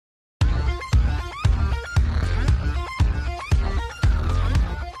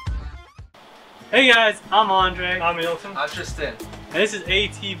Hey guys, I'm Andre. I'm Milton. I'm Tristan. And this is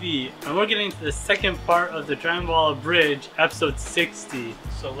ATV, and we're getting to the second part of the Dragon Ball Abridged, episode 60.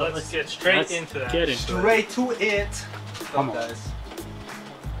 So let's get straight into that. Straight to it. Come on. Guys.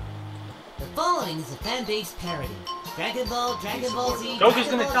 The following is a fan-based parody. Dragon Ball Z, Goku's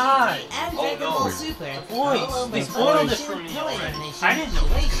Dragon gonna Ball die. GT, and Oh, Dragon no. Ball Super. They spoiled it for me Toei already. Animation I didn't know and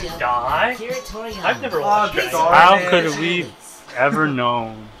he was Akira. gonna die. Akira Toriyama. I've never watched Dragon Ball. How Darn could it. we ever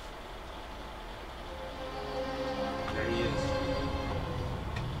known? There he is.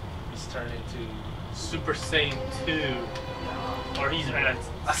 He's turned into Super Saiyan 2. Or he's an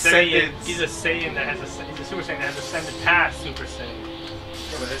Saiyan. He's a Saiyan that has he's a Super Saiyan that has ascended past Super Saiyan.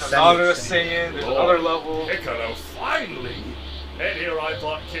 Another Saiyan, there's another level. Piccolo, finally! And here I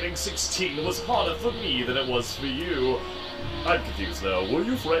thought killing 16 was harder for me than it was for you. I'm confused now. Were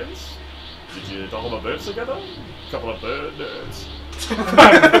you friends? Did you talk about birds together? Couple of bird nerds.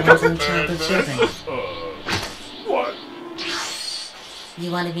 What?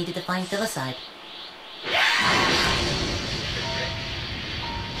 You wanted me to define filicide.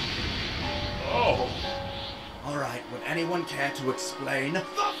 Oh. Alright, would anyone care to explain?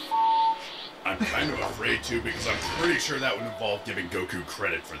 I'm kind of afraid to because I'm pretty sure that would involve giving Goku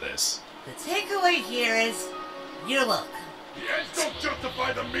credit for this. The takeaway here is, you're welcome. The ends don't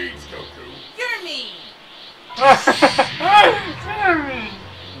justify the means, Goku. You're mean!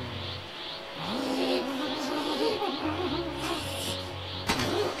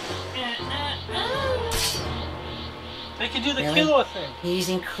 They could do the Really? Killua thing. You're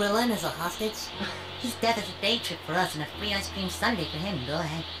using Krillin as a hostage? His death is a day trip for us and a free ice cream sundae for him. Go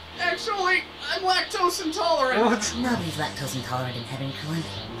ahead. Actually, I'm lactose intolerant. Nobody's lactose intolerant in heaven, Krillin.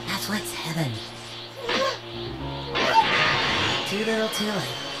 That's why it's heaven. Too little, too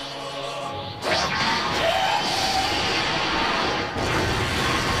late.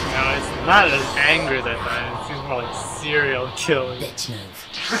 No, it's not as anger that time. It seems more like serial killing. Bitch move.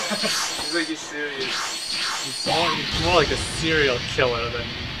 He's like, he's serious. It's more like a serial killer than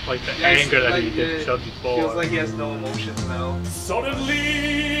like the anger that he did show before. Feels like he has no emotions now.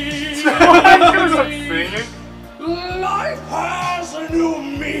 Suddenly, Singing? life has a new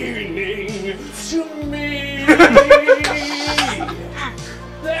meaning to me.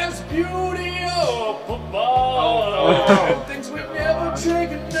 There's beauty up above, and things we never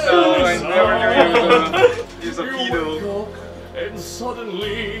taken notice Oh, I never knew of. he was a You pedo. wake up, and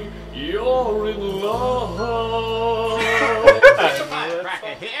suddenly you're in love.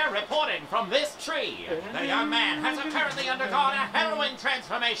 Bracket here, reporting from this tree. The young man has apparently undergone a heroin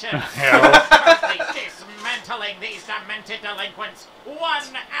transformation. Currently dismantling these demented delinquents,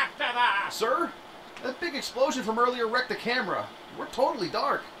 one after the... Sir? That big explosion from earlier wrecked the camera. We're totally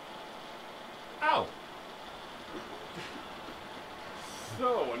dark. Oh,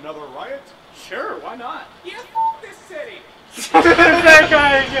 So, another riot? Sure, why not? you this city. That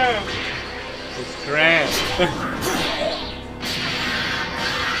guy again! It's grand.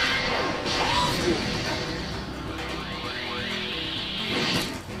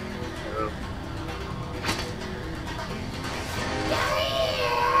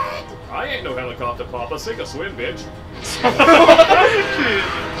 I ain't no helicopter papa, sink or swim, bitch.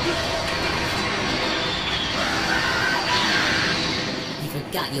 You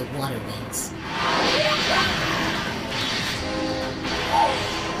forgot your water wings.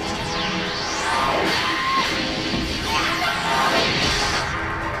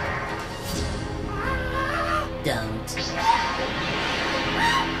 Don't. That's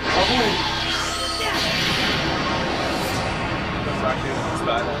actually it's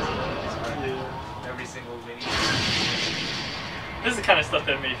badass. Every single mini. This is the kind of stuff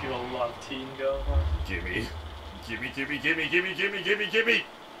that made people love Teen Go. Huh? Gimme. Gimme, gimme, gimme, gimme, gimme, gimme, gimme.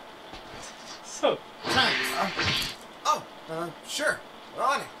 So, Sure. We're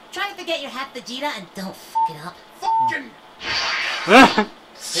on it. Try and forget your hat, Vegeta, and don't f it up. Fucking... Hey,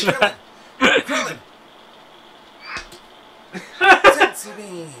 Krillin! Krillin! Sensu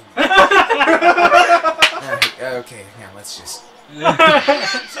beam! Okay, now let's just...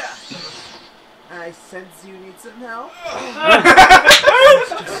 I sense you need some help.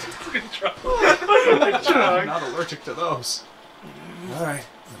 I'm not allergic to those. Alright,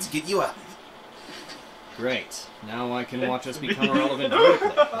 let's get you up. Great. Now I can watch us become relevant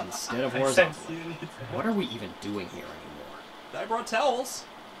vertically instead of horizontally. What are we even doing here anymore? I brought towels.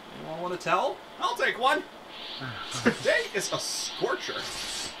 Anyone want a towel? I'll take one. Today is a scorcher.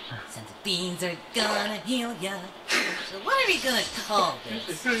 Sense beans are gonna heal ya. So what are we gonna call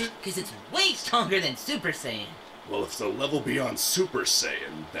this? Cause it's way stronger than Super Saiyan. Well, if it's a level beyond Super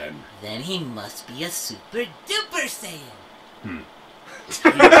Saiyan, then... Then he must be a super duper Saiyan.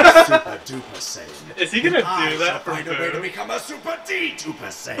 Super duper Saiyan. Is he gonna do I shall that for find a way to Boo? become a Super D duper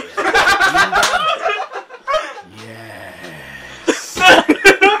Saiyan. Yes.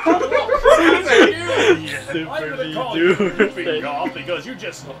 I'm gonna call you goofy golf because you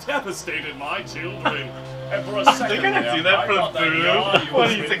just devastated my children. And for a second gonna there, do that I for thought Boo? yaw you What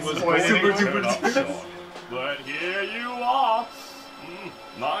was do you think was going super to duper turn up duper? short. But here you are,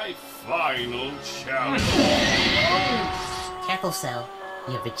 my final challenge. Careful, Cell.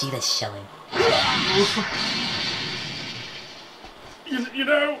 Your Vegeta's showing. You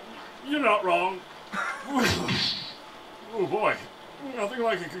know, you're not wrong. Oh boy, nothing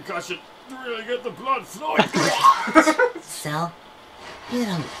like a concussion to really get the blood flowing. Cell, you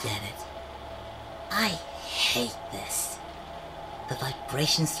don't get it. I hate this. The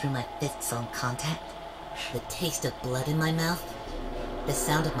vibrations through my fists on contact, the taste of blood in my mouth, the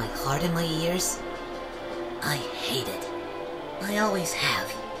sound of my heart in my ears. I hate it. I always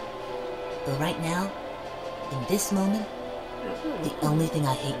have. But right now, in this moment, the only thing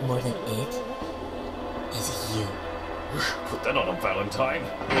I hate more than it is you. Put that on a Valentine.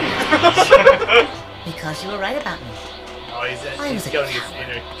 Because you were right about me. Oh, I was he's a going his coward.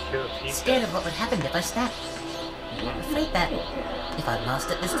 inner cure pizza. Scared of what would happen if I snapped. Afraid that if I lost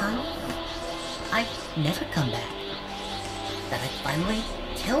it this time, I'd never come back. That I'd finally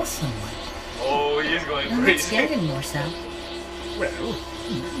kill someone. Oh, he's going I'm not crazy. scared anymore, Sal. Well,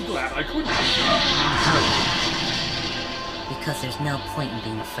 glad I could. Because there's no point in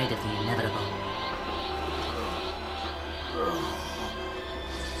being afraid of the inevitable.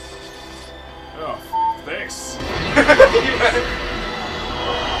 Oh, thanks.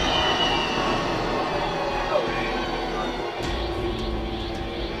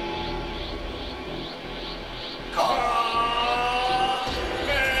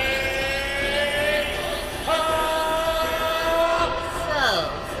 So,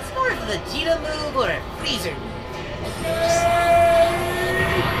 is this more of a Vegeta move or a Freezer move?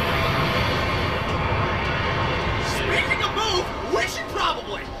 Speaking of move, we should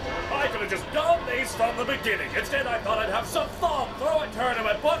probably. I could have just done these from the beginning. Instead, I thought I'd have some fun, throw a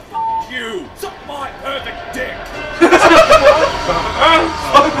tournament, but f you! Suck my perfect dick!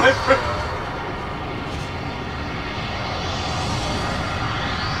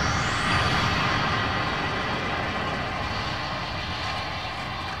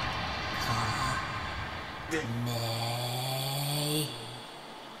 May.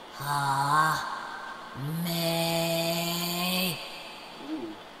 Ha. May.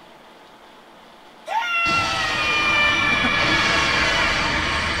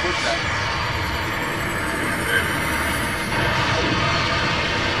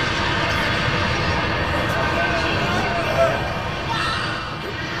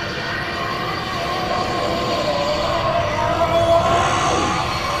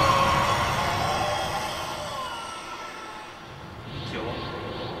 Kill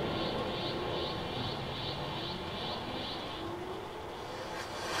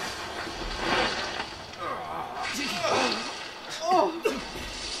him.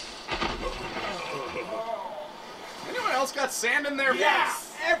 Anyone else got sand in their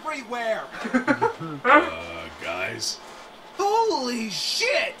face? Everywhere. Guys. Holy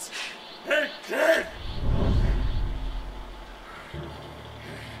shit! Hey, kid!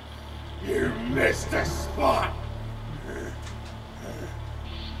 You missed the spot!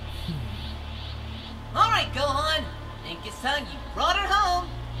 Alright, Gohan. Think it's time you brought her home.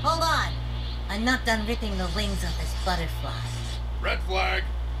 Hold on. I'm not done ripping the wings off this butterfly. Red flag.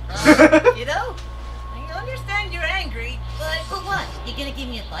 You know, I understand you're angry, but what? You gonna give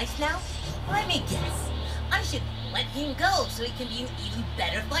me advice now? Let me guess. I should let him go so he can be an even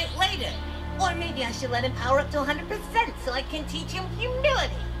better fight later. Or maybe I should let him power up to 100% so I can teach him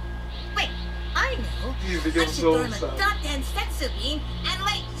humility. Wait, I know. He's I become should so throw him a sad. goddamn sensu bean and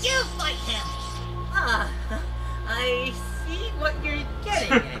let you fight him. Ah, I see what you're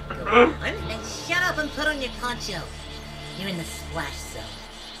getting at, Gohan. And shut up and put on your poncho. You're in the splash zone.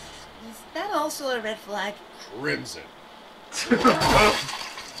 Is that also a red flag? Crimson.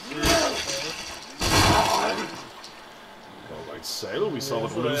 Alright, Sailor, we saw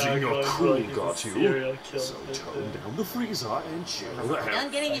what losing your cool got you. So tone down the freezer and chill the hell.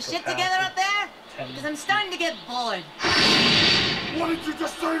 Done getting your shit together up there? Because I'm starting to get bored. What did you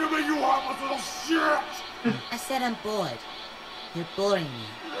just say to me, you harmless little shit? I said I'm bored. You're boring me.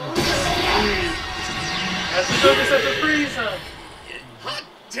 That's the focus of the Frieza. Hot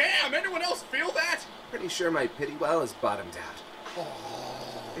damn! Anyone else feel that? Pretty sure my pity well is bottomed out.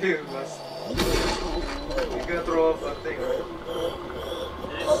 He's gonna throw up that thing.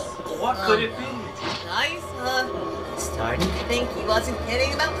 Why What could it be? Guys, starting to think he wasn't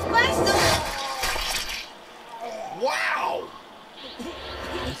kidding about the bicycle. Wow!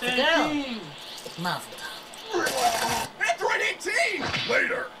 It's the girl. Mazel tov. Android 18!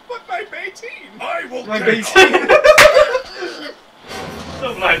 Later! But my 18! I will My get baby.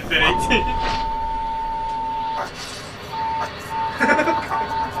 So my baby.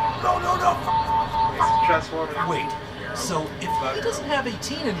 No, no, no! Transforming. Wait, so if he doesn't have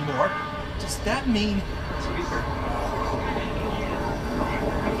 18 anymore, does that mean... It's weaker.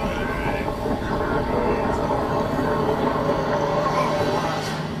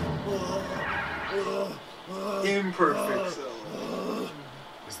 Imperfect Cell.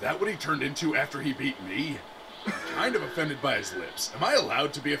 Is that what he turned into after he beat me? I'm kind of offended by his lips. Am I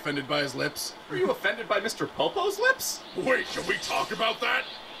allowed to be offended by his lips? Are you offended by Mr. Popo's lips? Wait, can we talk about that?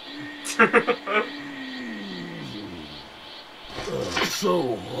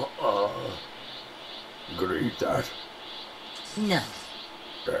 Gonna eat that? No,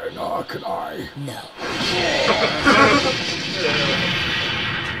 Can I? no.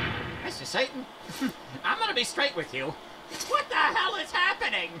 Mr. Satan, I'm gonna be straight with you. What the hell is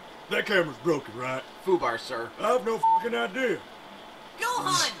happening? That camera's broken, right? Fubar, sir. I have no fucking idea.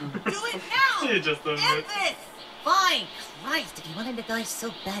 Gohan, do it now! You just End admit. this! Fine! Christ, if you wanted to die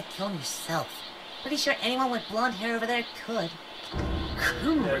so bad, kill him yourself. Pretty sure anyone with blonde hair over there could.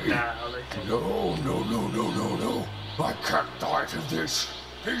 No. I can't die to this.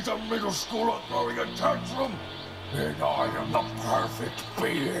 He's a middle schooler throwing a tantrum. And I am the perfect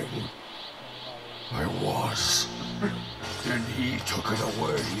being. I was. Then he took it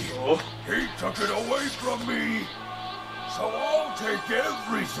away. Oh. He took it away from me. So I'll take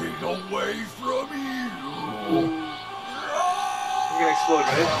everything away from you. You're gonna explode,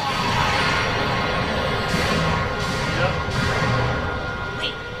 right?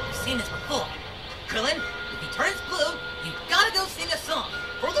 Wait, I've seen this before. Krillin, if he turns blue, you gotta go sing a song.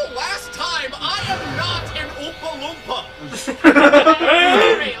 For the last time, I am not an Oompa Loompa!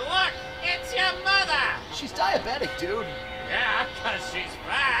 Harry, look! It's your mother! She's diabetic, dude. Yeah, 'cause she's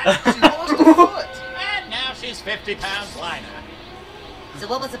fat. She lost a foot. And now she's 50 pounds lighter. So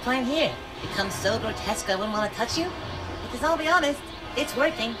what was the plan here? Become so grotesque I wouldn't want to touch you? Because I'll be honest, it's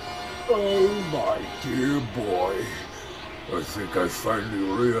working. Oh, my dear boy. I think I finally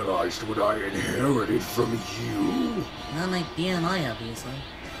realized what I inherited from you. Not my BMI, obviously.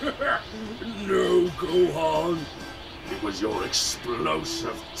 No, Gohan. It was your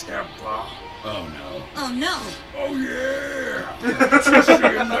explosive temper. Oh, no. Oh no! Oh, yeah! See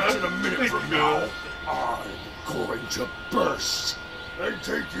you less than a minute from now. I'm going to burst and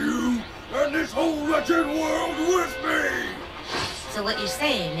take you and this whole wretched world with me! So what you're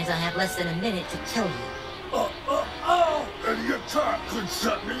saying is I have less than a minute to kill you. Any attack could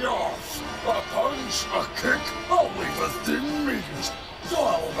set me off. A punch, a kick, only the thin meat. So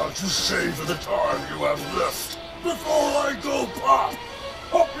how about you savor the time you have left before I go pop?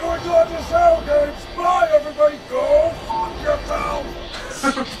 Hope you enjoyed the sound games. Bye, everybody. Go fuck yourself.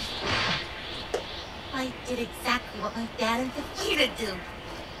 I did exactly what my dad and Vegeta do.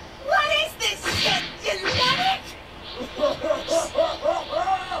 What is this shit? Genetic?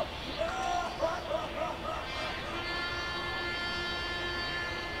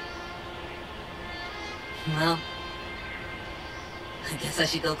 Well, I guess I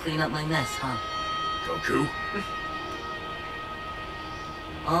should go clean up my mess, huh? Goku?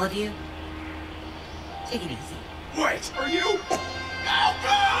 All of you, take it easy. Wait, are you? Goku!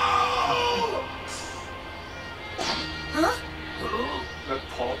 Huh? That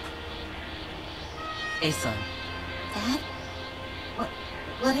pop. Hey, son. Dad?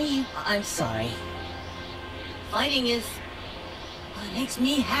 What are you... I'm sorry. Fighting is... well, it makes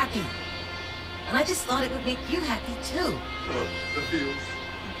me happy. And I just thought it would make you happy, too. The feels.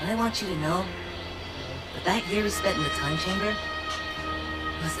 But I want you to know that year we spent in the time chamber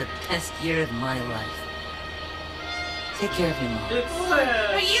was the best year of my life. Take care of your mom. It's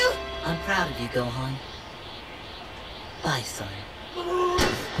sad. Are you? I'm proud of you, Gohan. Bye, son.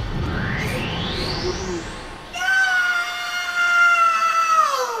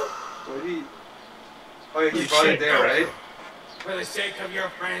 What he... Oh, yeah, he brought it there, right? For the sake of your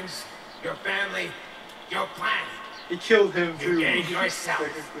friends, your family, your planet, He killed him, too. you gave yourself.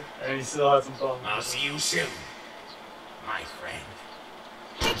 And he still has some bombs. I'll see you soon, my friend.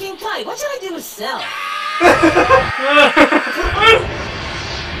 Hey, King Kai, what should I do with Cell?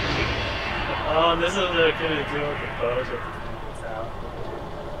 Oh, this is what they're gonna do with the boat. It's out.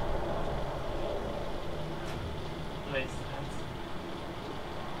 Makes sense.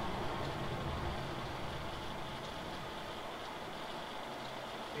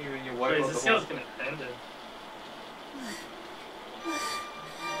 Even you wipe out This the scale's whole... gonna end it.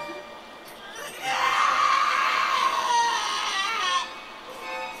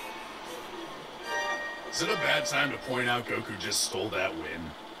 Is it a bad time to point out Goku just stole that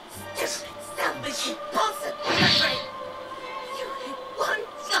win? Just selfish, impulsive memory. You had one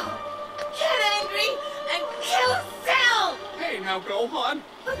job. Get angry and kill Cell! Hey, now Gohan.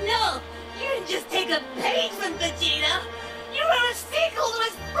 But no, you didn't just take a page from Vegeta. You wrote a sequel to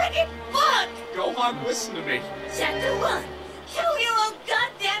his freaking book! Gohan, listen to me. Chapter 1. Kill your own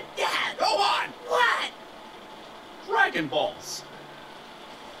goddamn dad! Gohan! What? Dragon Balls.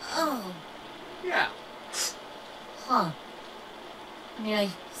 Oh, Yeah. huh. I mean, I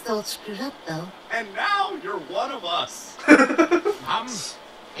still screwed up, though. And now you're one of us.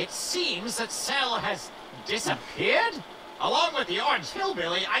 It seems that Cell has disappeared? Along with the Orange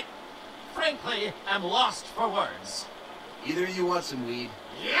Hillbilly, I frankly am lost for words. Either you want some weed?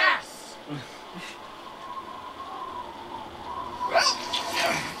 Yes! Well,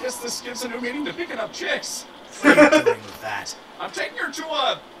 guess this gives a new meaning to picking up chicks. What are you doing with that? I'm taking her to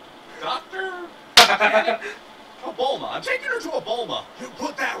a doctor? A Bulma. I'm taking her to a Bulma. You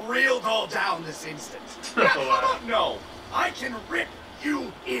put that real doll down this instant. Yeah, how about no? I can rip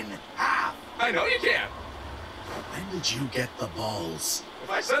you in half. I know you can. When did you get the balls? If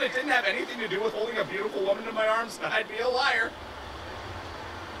I said it didn't have anything to do with holding a beautiful woman in my arms, I'd be a liar.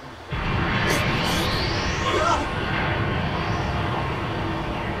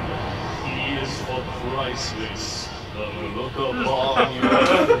 He is for priceless. The look upon your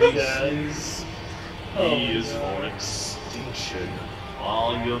faces. He is for extinction.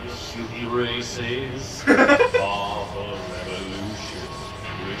 All your cutie races. For the revolution,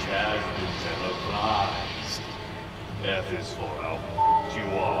 which has been televised. F is for how good you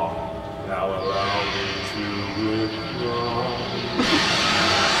are. Now allow me to withdraw.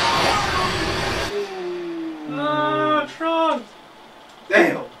 No, Trunks!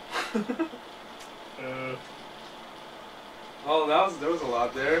 Damn! Oh, there was a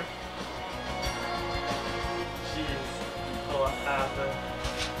lot there. Jeez. What happened?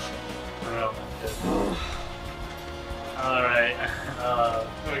 Oh my goodness. Alright.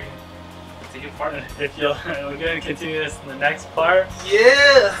 Second part. If you'll, we're going to continue this in the next part.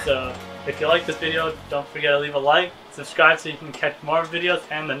 Yeah! So, if you like this video, don't forget to leave a like, subscribe so you can catch more videos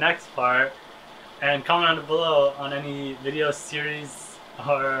and the next part, and comment down below on any video series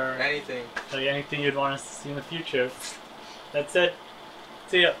or Anything. anything you'd want us to see in the future. That's it.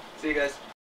 See ya. See you guys.